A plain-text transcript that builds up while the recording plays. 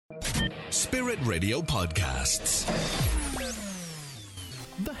Spirit Radio Podcasts.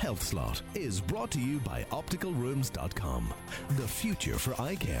 The Health Slot is brought to you by OpticalRooms.com. The future for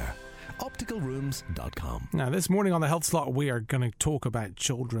eye care. OpticalRooms.com. Now, this morning on the Health Slot, we are going to talk about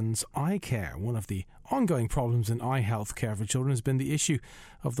children's eye care. One of the ongoing problems in eye health care for children has been the issue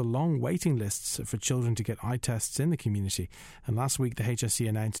of the long waiting lists for children to get eye tests in the community. And last week, the HSE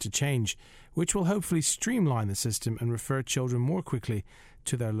announced a change, which will hopefully streamline the system and refer children more quickly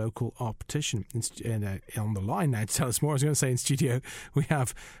to their local optician. On the line now to tell us more, I was going to say in studio, we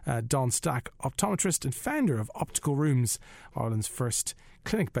have Don Stack, optometrist and founder of Optical Rooms, Ireland's first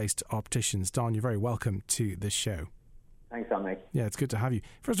clinic-based opticians. Don, you're very welcome to this show. Thanks, Dominic. Yeah, it's good to have you.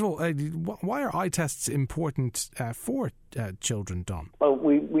 First of all, why are eye tests important for children, Don? Well,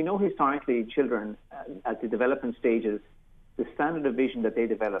 we know historically children at the development stages, the standard of vision that they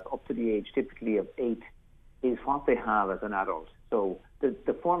develop up to the age typically of 8 is what they have as an adult. So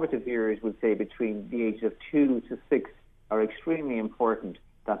the formative years, would say between the ages of 2 to 6, are extremely important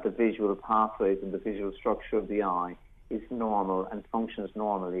that the visual pathways and the visual structure of the eye is normal and functions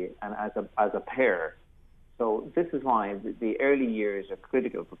normally and as a pair. So this is why the early years are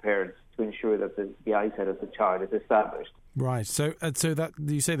critical for parents to ensure that the eyesight of the child is established. Right. So that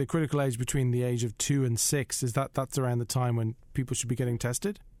you say the critical age between the age of 2 and 6, is that's around the time when people should be getting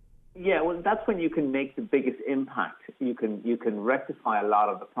tested? Yeah, well, that's when you can make the biggest impact. You can rectify a lot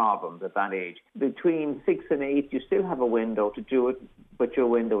of the problems at that age. Between 6 and 8, you still have a window to do it, but your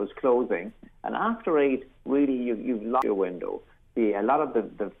window is closing. And after 8, really, you've lost your window. A lot of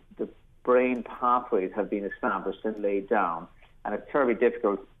the brain pathways have been established and laid down, and it's terribly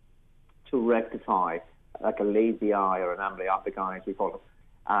difficult to rectify, like a lazy eye or an amblyopic eye, as we call it.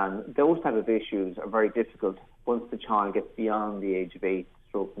 And those type of issues are very difficult once the child gets beyond the age of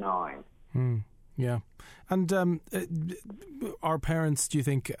 8/9. Yeah. And are parents, do you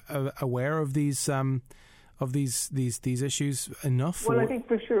think, aware of these issues enough? Well, I think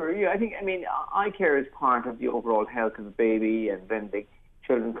for sure. Yeah, I mean, eye care is part of the overall health of the baby, and then the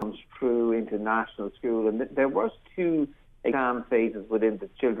children comes through into national school. And there was 2 exam phases within the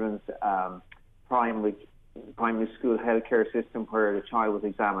children's primary school healthcare system where the child was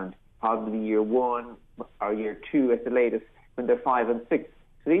examined, probably year 1 or year 2 at the latest, when they're 5 and 6.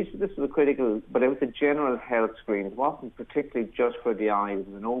 So this was a critical, but it was a general health screen. It wasn't particularly just for the eye, it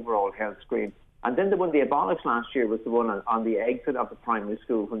was an overall health screen. And then the one they abolished last year was the one on the exit of the primary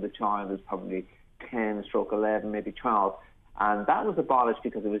school when the child was probably 10/11, maybe 12. And that was abolished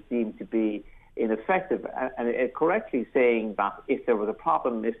because it was deemed to be ineffective. And it correctly saying that if there was a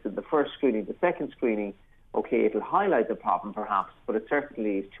problem missed in the first screening, the second screening, okay, it'll highlight the problem perhaps, but it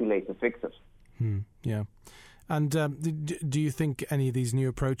certainly is too late to fix it. Yeah. And do you think any of these new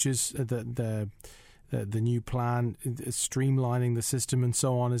approaches, the new plan, streamlining the system and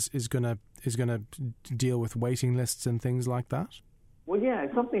so on, is going to deal with waiting lists and things like that? Well, yeah,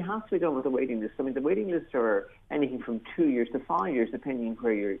 something has to be done with the waiting list. I mean, the waiting lists are anything from 2 years to 5 years, depending on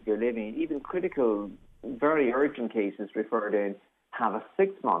where you're living. Even critical, very urgent cases referred in have a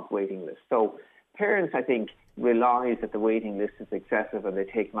 6-month waiting list. So parents, I think, realise that the waiting list is excessive and they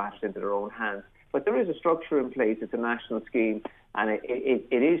take matters into their own hands. But there is a structure in place. It's a national scheme, and it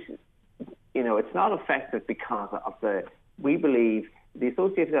is, it's not effective because of we believe the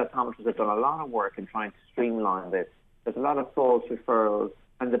Associated Optometrists have done a lot of work in trying to streamline this. There's a lot of false referrals,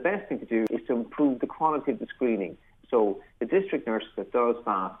 and the best thing to do is to improve the quality of the screening. So the district nurse that does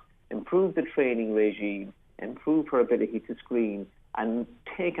that, improve the training regime, improve her ability to screen, and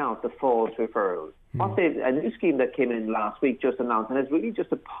take out the false referrals. A new scheme that came in last week just announced, and it's really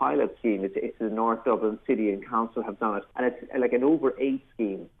just a pilot scheme. It's the North Dublin City and Council have done it, and it's like an over 8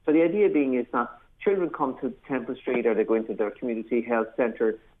 scheme. So the idea being is that children come to Temple Street or they go into their community health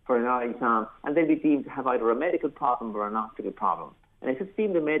centre for an eye exam, and they'll be deemed to have either a medical problem or an optical problem. And if it's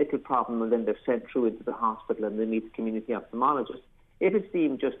deemed a medical problem, then they're sent through into the hospital and they meet the community ophthalmologist. If it's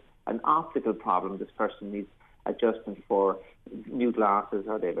deemed just an optical problem, this person needs adjustment for new glasses,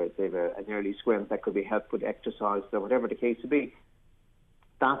 or they've an early squint that could be helped with exercise, or whatever the case would be.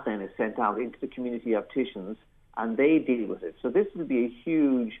 That then is sent out into the community opticians, and they deal with it. So this would be a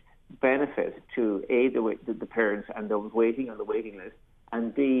huge benefit to A, the parents and those waiting on the waiting list,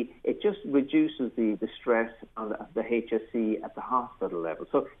 and B, it just reduces the stress on the HSE at the hospital level.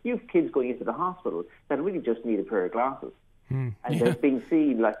 So you have kids going into the hospital that really just need a pair of glasses. And they're being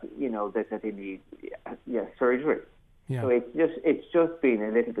seen that they need surgery. Yeah. So it's just been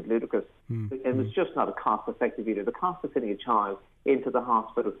a little bit ludicrous. And it's just not cost effective either. The cost of sending a child into the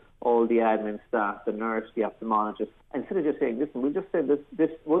hospital, all the admin staff, the nurse, the ophthalmologist, instead of just saying, listen, we'll just say this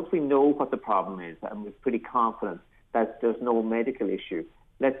once we know what the problem is and we're pretty confident that there's no medical issue,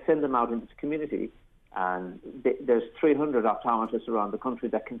 let's send them out into the community. And there's 300 optometrists around the country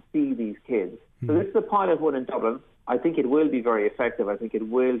that can see these kids. So this is a pilot one in Dublin. I think it will be very effective. I think it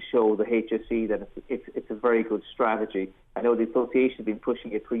will show the HSE that it's a very good strategy. I know the association has been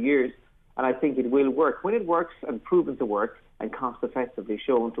pushing it for years, and I think it will work. When it works and proven to work and cost-effectively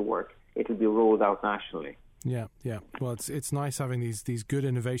shown to work, it will be rolled out nationally. Yeah. Well, it's nice having these good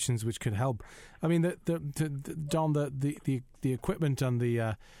innovations which could help. I mean, Don, the equipment and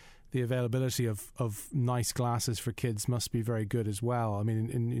the availability of nice glasses for kids must be very good as well. I mean,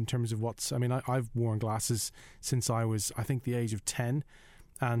 in terms of I've worn glasses since I was, I think, the age of 10,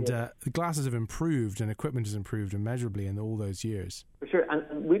 and the glasses have improved and equipment has improved immeasurably in all those years. For sure,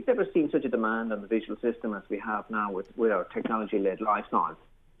 and we've never seen such a demand on the visual system as we have now with our technology-led lifestyles.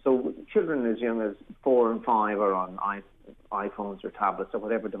 So children as young as 4 and 5 are on iPhones or tablets or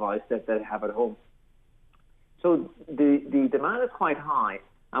whatever device that they have at home. So the demand is quite high,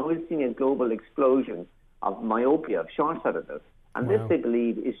 and we've seen a global explosion of myopia, of short-sightedness. And this, they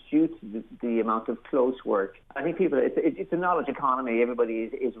believe, is due to the amount of close work. I think it's a knowledge economy. Everybody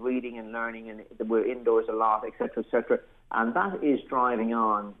is reading and learning, and we're indoors a lot, etc., etc. And that is driving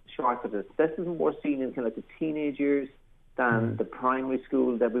on short-sightedness. This is more seen in kind of the teenage years than the primary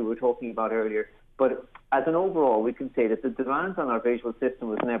school that we were talking about earlier. But as an overall, we can say that the demands on our visual system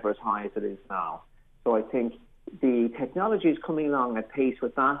was never as high as it is now. So I think the technology is coming along at pace.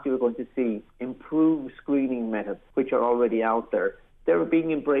 With that, you're going to see improved screening methods, which are already out there. They're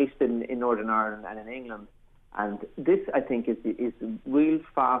being embraced in Northern Ireland and in England. And this, I think, is a real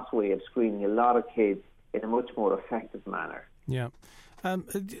fast way of screening a lot of kids in a much more effective manner. Yeah.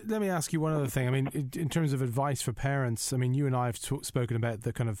 Let me ask you one other thing. I mean, in terms of advice for parents, I mean, you and I have spoken about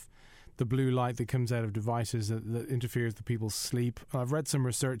the kind of the blue light that comes out of devices that interferes with people's sleep. I've read some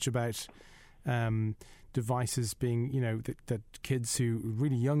research about devices being, that kids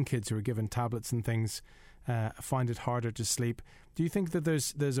really young kids who are given tablets and things find it harder to sleep. Do you think that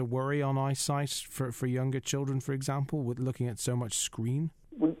there's a worry on eyesight for younger children, for example, with looking at so much screen?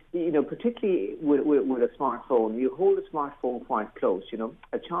 Well, particularly with a smartphone, you hold a smartphone quite close.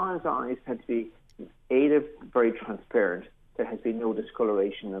 A child's eyes tend to be very transparent. There has been no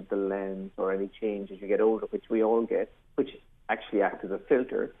discoloration of the lens or any change as you get older, which we all get, which actually act as a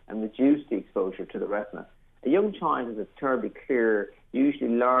filter and reduce the exposure to the retina. A young child has a terribly clear, usually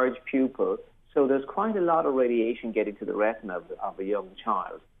large pupil, so there's quite a lot of radiation getting to the retina of a young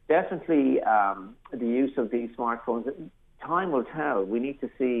child. Definitely the use of these smartphones, time will tell. We need to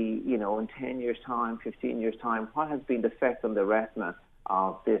see, in 10 years' time, 15 years' time, what has been the effect on the retina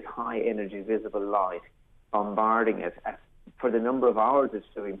of this high-energy visible light bombarding it for the number of hours it's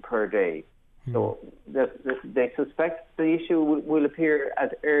doing per day. So they suspect the issue will appear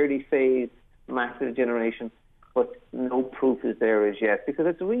at early phase macular degeneration, but no proof is there as yet because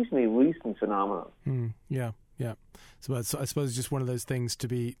it's a reasonably recent phenomenon. Yeah. So I suppose it's just one of those things to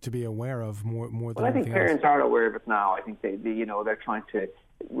be aware of more than anything else. I think parents are aware of it now. I think they're trying to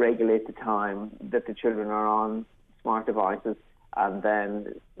regulate the time that the children are on smart devices, and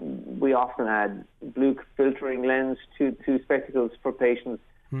then we often add blue filtering lens to spectacles for patients.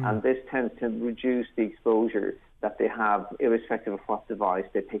 And this tends to reduce the exposure that they have, irrespective of what device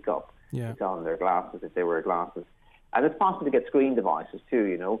they pick up. It's on their glasses if they wear glasses. And it's possible to get screen devices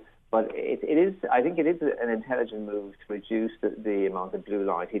too, But I think it is an intelligent move to reduce the amount of blue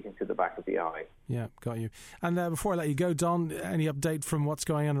light hitting to the back of the eye. Yeah, got you. And before I let you go, Don, any update from what's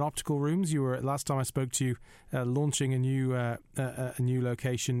going on in Optical Rooms? You were, last time I spoke to you, launching a new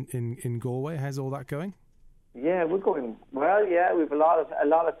location in Galway. How's all that going? Yeah, we're going well. Yeah, we've a lot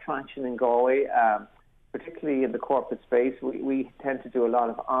of traction in Galway, particularly in the corporate space. We tend to do a lot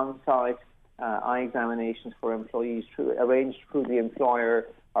of on-site eye examinations for employees arranged through the employer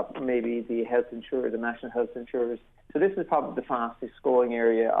or maybe the health insurer, the national health insurers. So this is probably the fastest growing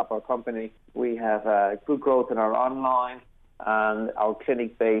area of our company. We have good growth in our online and our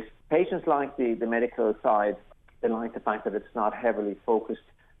clinic-based. Patients like the medical side. They like the fact that it's not heavily focused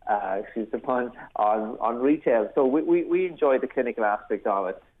excuse the pun, on retail. So we enjoy the clinical aspect of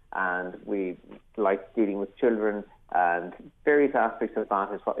it, and we like dealing with children, and various aspects of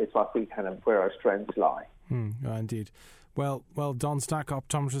that is what we kind of where our strengths lie. Indeed. Well, Don Stack,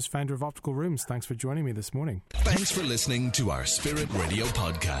 optometrist, founder of Optical Rooms, thanks for joining me this morning. Thanks for listening to our Spirit Radio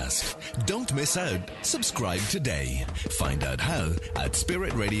podcast. Don't miss out. Subscribe today. Find out how at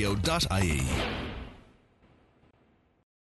spiritradio.ie.